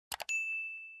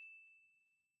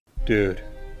Dude,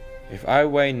 if I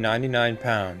weigh 99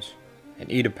 pounds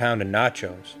and eat a pound of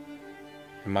nachos,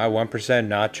 am I 1%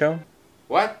 nacho?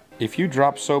 What? If you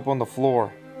drop soap on the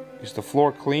floor, is the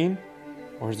floor clean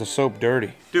or is the soap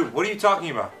dirty? Dude, what are you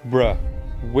talking about? Bruh,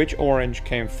 which orange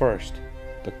came first?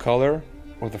 The color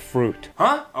or the fruit?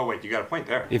 Huh? Oh wait, you got a point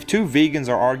there. If two vegans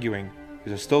are arguing,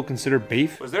 is it still considered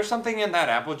beef? Was there something in that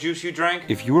apple juice you drank?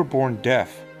 If you were born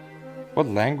deaf, what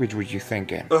language were you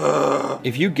thinking? Ugh.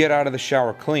 If you get out of the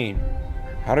shower clean,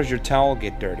 how does your towel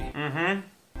get dirty?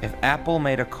 If Apple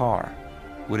made a car,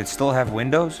 would it still have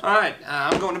windows? Alright,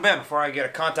 I'm going to bed before I get a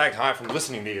contact high from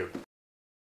listening to you.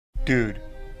 Dude,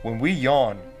 when we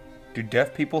yawn, do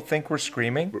deaf people think we're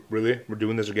screaming? Really? We're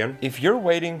doing this again? If you're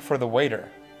waiting for the waiter,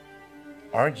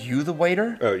 aren't you the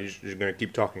waiter? Oh, you're gonna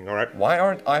keep talking, alright? Why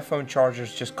aren't iPhone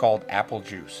chargers just called apple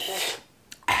juice?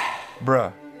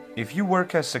 Bruh, if you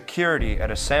work as security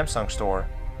at a Samsung store,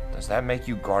 does that make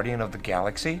you guardian of the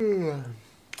galaxy?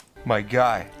 My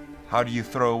guy, how do you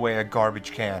throw away a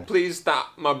garbage can? Please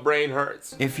stop, my brain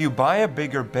hurts. If you buy a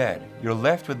bigger bed, you're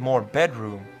left with more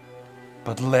bedroom,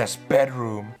 but less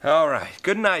bedroom. Alright,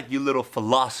 good night, you little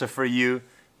philosopher, you.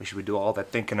 Wish you would do all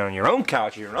that thinking on your own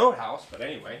couch in your own house, but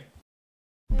anyway.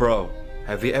 Bro,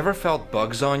 have you ever felt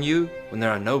bugs on you when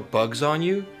there are no bugs on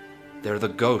you? They're the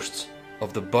ghosts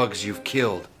of the bugs you've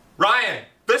killed. Ryan,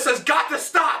 this has got to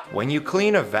stop! When you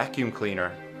clean a vacuum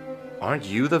cleaner, aren't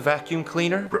you the vacuum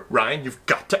cleaner? Ryan, you've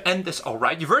got to end this,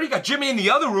 alright? You've already got Jimmy in the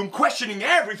other room questioning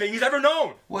everything he's ever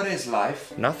known! What is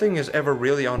life? Nothing is ever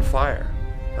really on fire,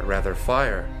 but rather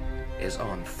fire is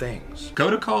on things. Go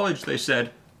to college, they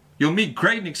said. You'll meet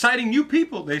great and exciting new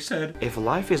people, they said. If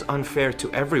life is unfair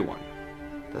to everyone,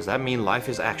 does that mean life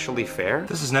is actually fair?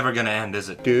 This is never gonna end, is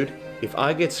it? Dude, if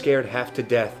I get scared half to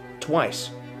death twice,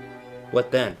 what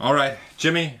then? Alright,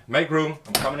 Jimmy, make room.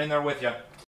 I'm coming in there with you.